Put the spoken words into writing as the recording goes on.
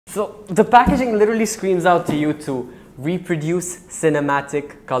So the packaging literally screams out to you to reproduce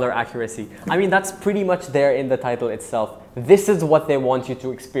cinematic color accuracy. I mean, that's pretty much there in the title itself. This is what they want you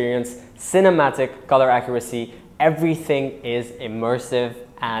to experience: cinematic color accuracy. Everything is immersive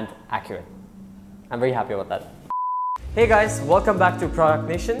and accurate. I'm very happy about that. Hey guys, welcome back to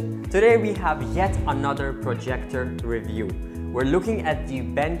ProductNation. Today we have yet another projector review. We're looking at the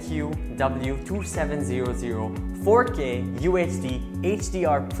BenQ W2700 4K UHD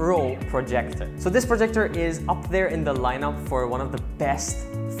HDR Pro projector. So this projector is up there in the lineup for one of the best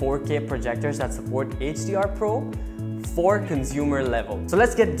 4K projectors that support HDR Pro for consumer level. So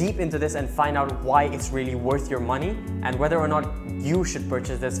let's get deep into this and find out why it's really worth your money and whether or not you should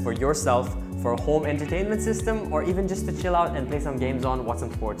purchase this for yourself, for a home entertainment system, or even just to chill out and play some games on, watch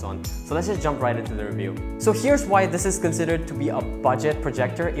some sports on. So let's just jump right into the review. So here's why this is considered to be a budget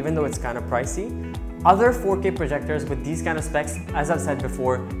projector, even though it's kind of pricey. Other 4K projectors with these kind of specs, as I've said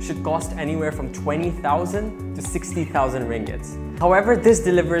before, should cost anywhere from 20,000 to 60,000 ringgits. However, this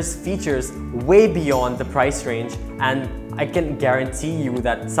delivers features way beyond the price range, and I can guarantee you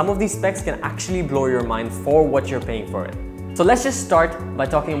that some of these specs can actually blow your mind for what you're paying for it. So let's just start by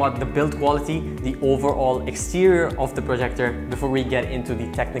talking about the build quality, the overall exterior of the projector, before we get into the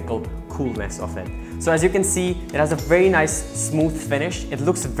technical coolness of it. So as you can see, it has a very nice smooth finish. It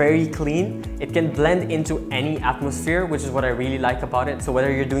looks very clean. It can blend into any atmosphere, which is what I really like about it. So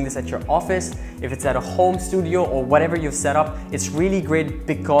whether you're doing this at your office, if it's at a home studio, or whatever you've set up, it's really great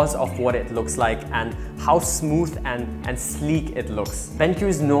because of what it looks like and how smooth and sleek it looks. BenQ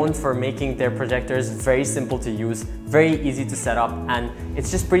is known for making their projectors very simple to use, very easy to set up, and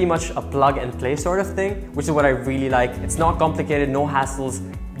it's just pretty much a plug and play sort of thing, which is what I really like. It's not complicated, no hassles.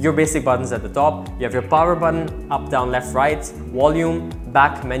 Your basic buttons at the top. You have your power button, up, down, left, right, volume,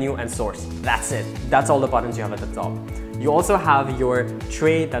 back, menu, and source. That's it. That's all the buttons you have at the top. You also have your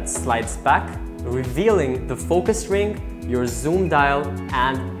tray that slides back, revealing the focus ring, your zoom dial,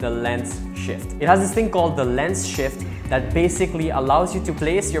 and the lens shift. It has this thing called the lens shift that basically allows you to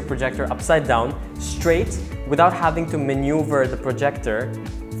place your projector upside down, straight, without having to maneuver the projector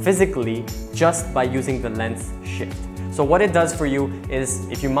physically just by using the lens shift. So what it does for you is,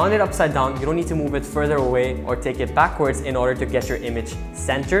 if you mount it upside down, you don't need to move it further away or take it backwards in order to get your image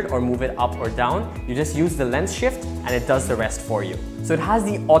centered or move it up or down. You just use the lens shift and it does the rest for you. So it has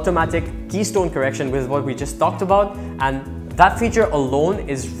the automatic keystone correction, which is what we just talked about, and that feature alone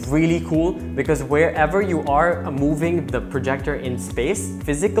is really cool because wherever you are moving the projector in space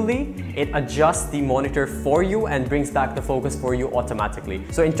physically, it adjusts the monitor for you and brings back the focus for you automatically.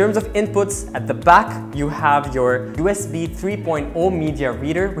 So in terms of inputs, at the back you have your USB 3.0 media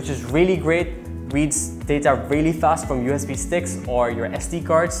reader, which is really great. Reads data really fast from USB sticks or your SD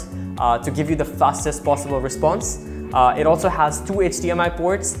cards to give you the fastest possible response. It also has two HDMI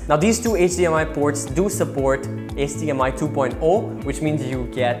ports. Now these two HDMI ports do support HDMI 2.0, which means you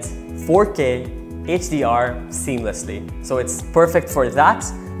get 4K HDR seamlessly. So it's perfect for that.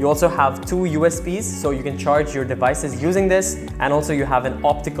 You also have two USBs, so you can charge your devices using this, and also you have an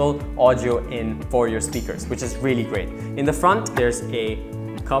optical audio in for your speakers, which is really great. In the front, there's a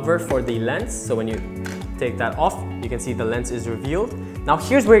cover for the lens, so when you take that off, you can see the lens is revealed. Now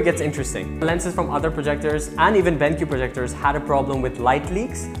here's where it gets interesting. Lenses from other projectors and even BenQ projectors had a problem with light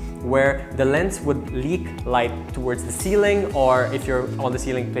leaks, where the lens would leak light towards the ceiling, or if you're on the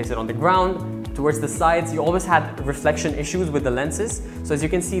ceiling, place it on the ground, towards the sides. You always had reflection issues with the lenses. So as you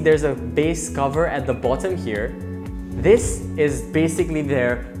can see, there's a base cover at the bottom here. This is basically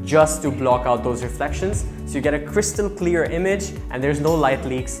there just to block out those reflections, so you get a crystal clear image and there's no light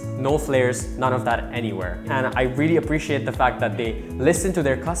leaks, no flares, none of that anywhere. And I really appreciate the fact that they listen to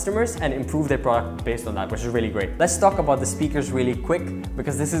their customers and improve their product based on that, which is really great. Let's talk about the speakers really quick,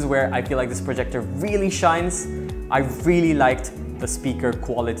 because this is where I feel like this projector really shines. I really liked the speaker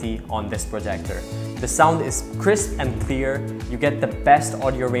quality on this projector. The sound is crisp and clear. You get the best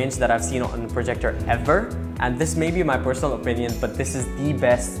audio range that I've seen on a projector ever. And this may be my personal opinion, but this is the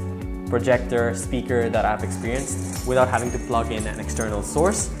best projector speaker that I've experienced without having to plug in an external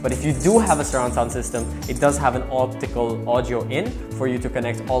source. But if you do have a surround sound system, it does have an optical audio in for you to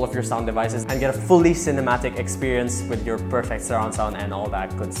connect all of your sound devices and get a fully cinematic experience with your perfect surround sound and all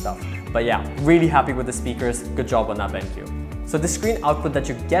that good stuff. But yeah, really happy with the speakers. Good job on that, BenQ. So the screen output that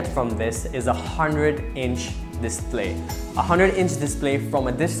you get from this is a 100-inch display. A 100-inch display from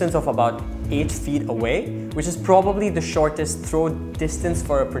a distance of about 8 feet away, which is probably the shortest throw distance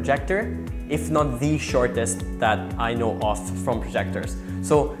for a projector, if not the shortest that I know of from projectors.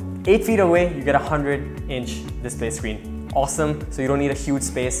 So 8 feet away, you get a 100-inch display screen. Awesome, so you don't need a huge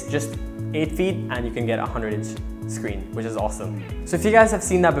space, just 8 feet and you can get a 100-inch screen, which is awesome. So if you guys have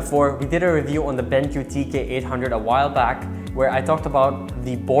seen that before, we did a review on the BenQ TK800 a while back where I talked about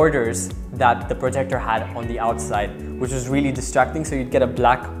the borders that the projector had on the outside, which was really distracting. So you'd get a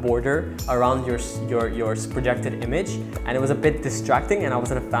black border around your projected image, and it was a bit distracting and I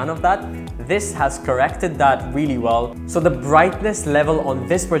wasn't a fan of that. This has corrected that really well. So the brightness level on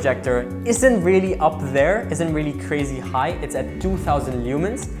this projector isn't really up there, isn't really crazy high. It's at 2000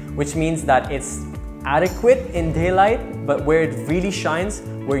 lumens, which means that it's adequate in daylight, but where it really shines,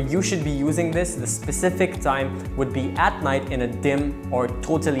 where you should be using this, the specific time would be at night in a dim or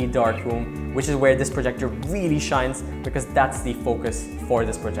totally dark room, which is where this projector really shines because that's the focus for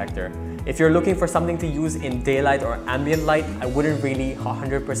this projector. If you're looking for something to use in daylight or ambient light, I wouldn't really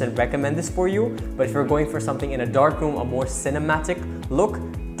 100% recommend this for you, but if you're going for something in a dark room, a more cinematic look,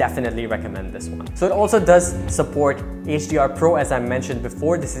 definitely recommend this one. So it also does support HDR Pro, as I mentioned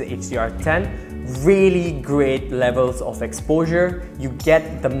before. This is HDR10. Really great levels of exposure. You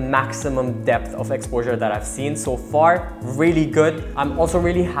get the maximum depth of exposure that I've seen so far. Really good. I'm also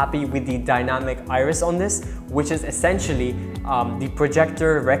really happy with the dynamic iris on this, which is essentially the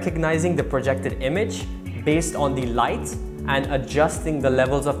projector recognizing the projected image based on the light and adjusting the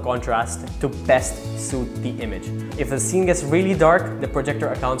levels of contrast to best suit the image. If the scene gets really dark, the projector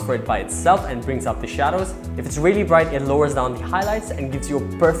accounts for it by itself and brings up the shadows. If it's really bright, it lowers down the highlights and gives you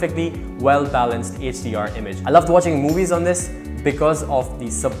a perfectly well-balanced HDR image. I loved watching movies on this because of the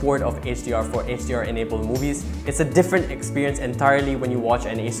support of HDR for HDR-enabled movies. It's a different experience entirely when you watch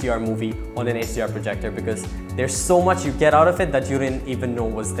an HDR movie on an HDR projector because there's so much you get out of it that you didn't even know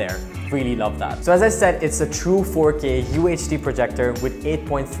was there. Really love that. So as I said, it's a true 4K UHD projector with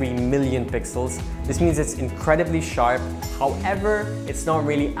 8.3 million pixels. This means it's incredibly sharp. However, it's not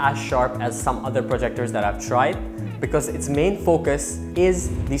really as sharp as some other projectors that I've tried because its main focus is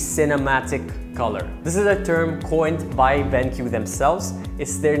the cinematic color. This is a term coined by BenQ themselves.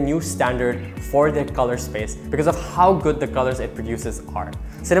 It's their new standard for their color space because of how good the colors it produces are.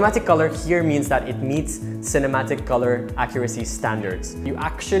 Cinematic color here means that it meets cinematic color accuracy standards. You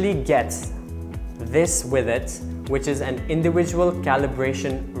actually get this with it, which is an individual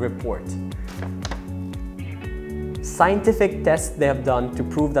calibration report. Scientific tests they have done to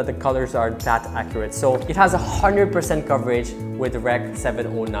prove that the colors are that accurate. So it has 100% coverage with Rec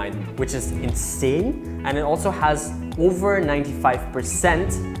 709, which is insane. And it also has over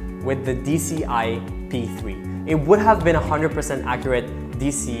 95% with the DCI P3. It would have been 100% accurate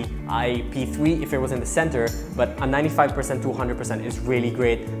DCI P3 if it was in the center, but a 95% to 100% is really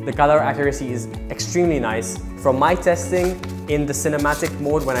great. The color accuracy is extremely nice. From my testing in the cinematic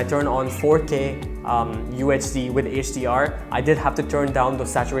mode, when I turn on 4K UHD with HDR, I did have to turn down the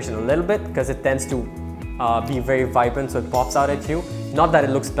saturation a little bit because it tends to be very vibrant, so it pops out at you. Not that it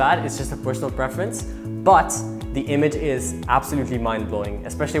looks bad, it's just a personal preference, but the image is absolutely mind-blowing,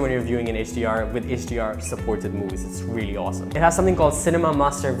 especially when you're viewing in HDR with HDR supported movies. It's really awesome. It has something called Cinema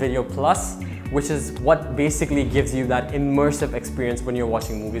Master Video Plus, which is what basically gives you that immersive experience when you're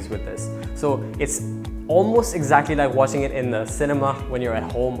watching movies with this. So it's almost exactly like watching it in the cinema when you're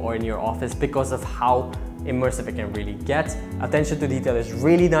at home or in your office because of how immersive it can really get. Attention to detail is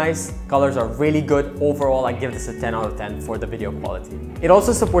really nice. Colors are really good. Overall, I give this a 10 out of 10 for the video quality. It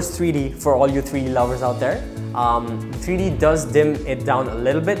also supports 3D for all you 3D lovers out there. 3D does dim it down a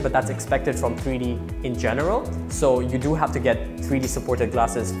little bit, but that's expected from 3D in general. So you do have to get 3D supported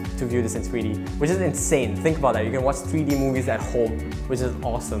glasses to view this in 3D, which is insane. Think about that. You can watch 3D movies at home, which is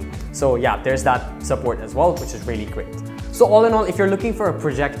awesome. So yeah, there's that support as well, which is really great. So all in all, if you're looking for a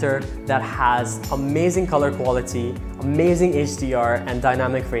projector that has amazing color quality, amazing HDR and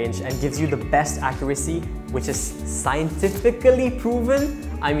dynamic range and gives you the best accuracy, which is scientifically proven,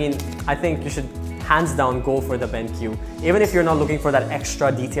 I mean, I think you should hands down go for the BenQ. Even if you're not looking for that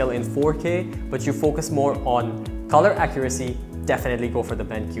extra detail in 4K, but you focus more on color accuracy, definitely go for the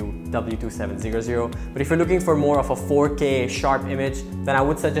BenQ W2700. But if you're looking for more of a 4K sharp image, then I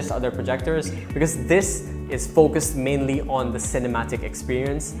would suggest other projectors because this is focused mainly on the cinematic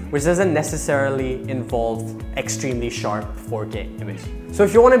experience, which doesn't necessarily involve extremely sharp 4K image. So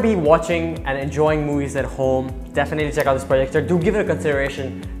if you want to be watching and enjoying movies at home, definitely check out this projector. Do give it a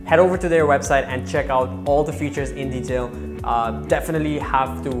consideration. Head over to their website and check out all the features in detail. Definitely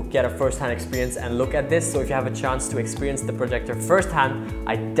have to get a first-hand experience and look at this. So if you have a chance to experience the projector firsthand,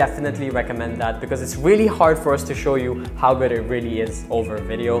 I definitely recommend that because it's really hard for us to show you how good it really is over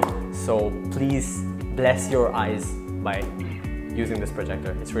video. So please bless your eyes by using this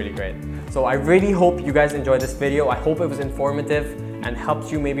projector. It's really great. So I really hope you guys enjoyed this video. I hope it was informative and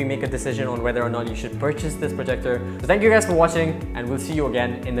helped you maybe make a decision on whether or not you should purchase this projector. So thank you guys for watching and we'll see you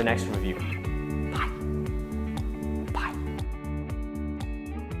again in the next review.